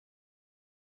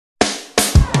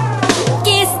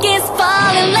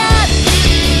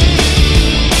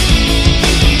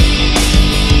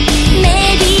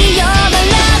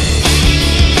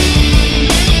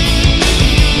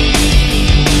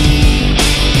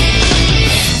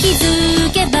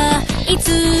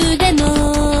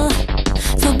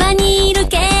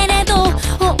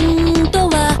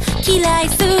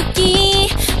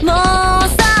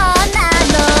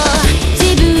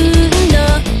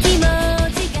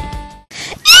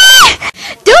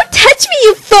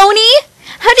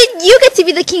to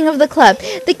be the king of the club.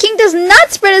 The king does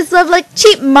not spread his love like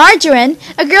cheap margarine.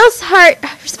 A girl's heart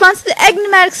responds to the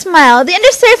enigmatic smile, the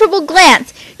indecipherable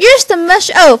glance. Yours the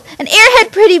mush oaf, an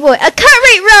airhead pretty boy, a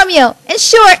cut-rate Romeo. In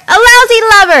short, a lousy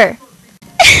lover.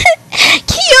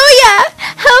 Kiyoya,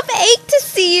 how I ache to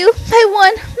see you, my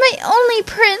one, my only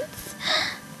prince.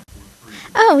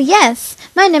 Oh, yes.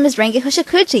 My name is Renge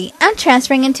Hoshakuji. I'm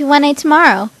transferring into 1A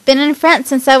tomorrow. Been in France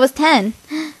since I was 10.